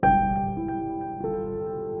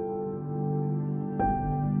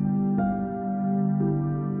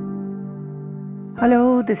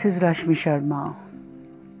Hello, this is Rashmi Sharma.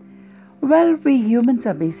 Well, we humans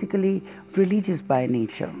are basically religious by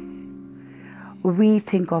nature. We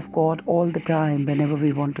think of God all the time whenever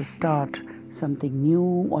we want to start something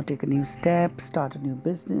new or take a new step, start a new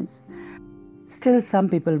business. Still, some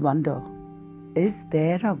people wonder, is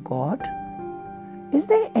there a God? Is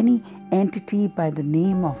there any entity by the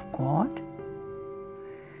name of God?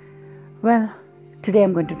 Well, today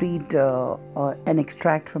I'm going to read an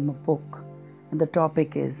extract from a book, and the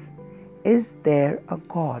topic is there a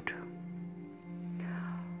God?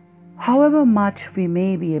 However much we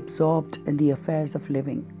may be absorbed in the affairs of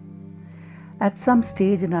living, at some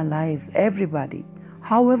stage in our lives, everybody,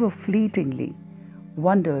 however fleetingly,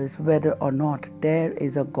 wonders whether or not there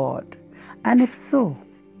is a God. And if so,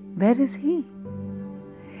 where is He?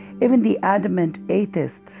 Even the adamant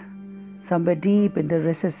atheist, somewhere deep in the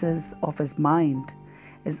recesses of his mind,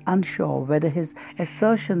 is unsure whether his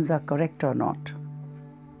assertions are correct or not.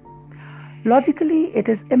 Logically, it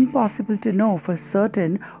is impossible to know for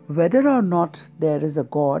certain whether or not there is a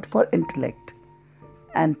God, for intellect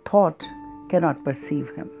and thought cannot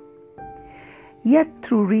perceive Him. Yet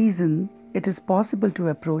through reason, it is possible to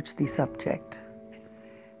approach the subject.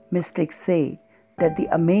 Mystics say that the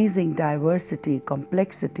amazing diversity,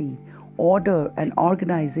 complexity, order and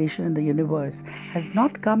organization in the universe has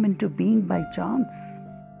not come into being by chance.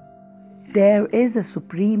 There is a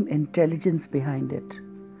supreme intelligence behind it.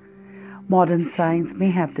 Modern science may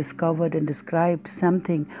have discovered and described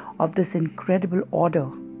something of this incredible order,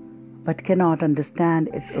 but cannot understand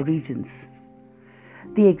its origins.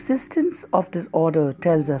 The existence of this order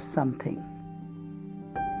tells us something.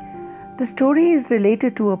 The story is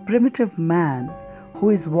related to a primitive man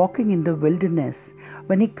who is walking in the wilderness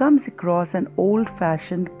when he comes across an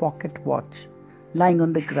old-fashioned pocket watch lying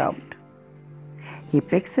on the ground. He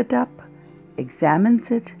picks it up,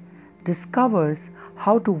 examines it, discovers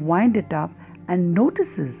how to wind it up, and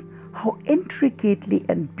notices how intricately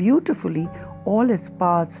and beautifully all its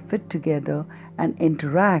parts fit together and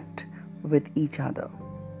interact with each other.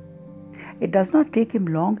 It does not take him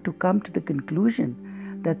long to come to the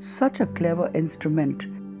conclusion that such a clever instrument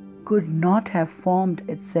could not have formed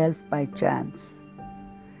itself by chance.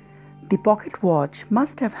 The pocket watch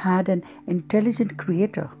must have had an intelligent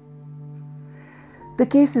creator. The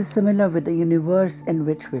case is similar with the universe in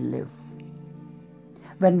which we live.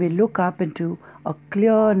 When we look up into a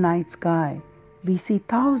clear night sky, we see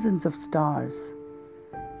thousands of stars.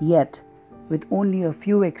 Yet, with only a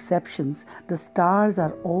few exceptions, the stars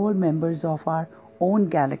are all members of our own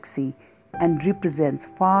galaxy and represents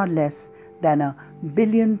far less than a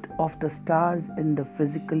billionth of the stars in the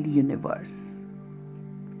physical universe.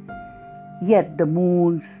 Yet the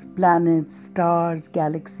moons, planets, stars,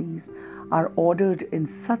 galaxies are ordered in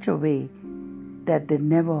such a way that they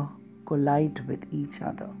never collide with each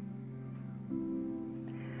other.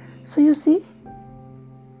 So you see,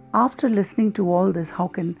 after listening to all this, how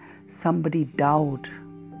can somebody doubt,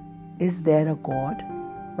 is there a God?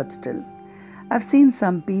 But still, I've seen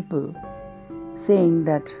some people saying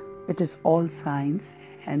that it is all science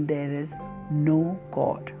and there is no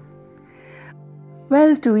God.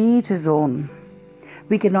 Well, to each his own.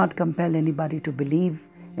 We cannot compel anybody to believe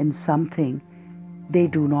in something they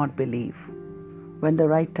do not believe. When the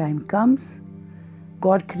right time comes,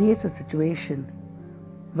 God creates a situation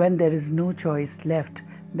when there is no choice left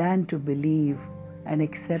than to believe and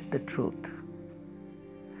accept the truth.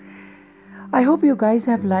 I hope you guys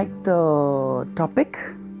have liked the topic.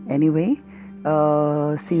 Anyway,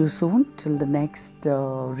 see you soon till the next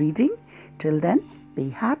reading. Till then, be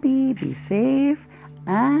happy, be safe,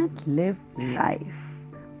 and live life.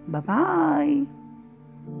 Bye-bye.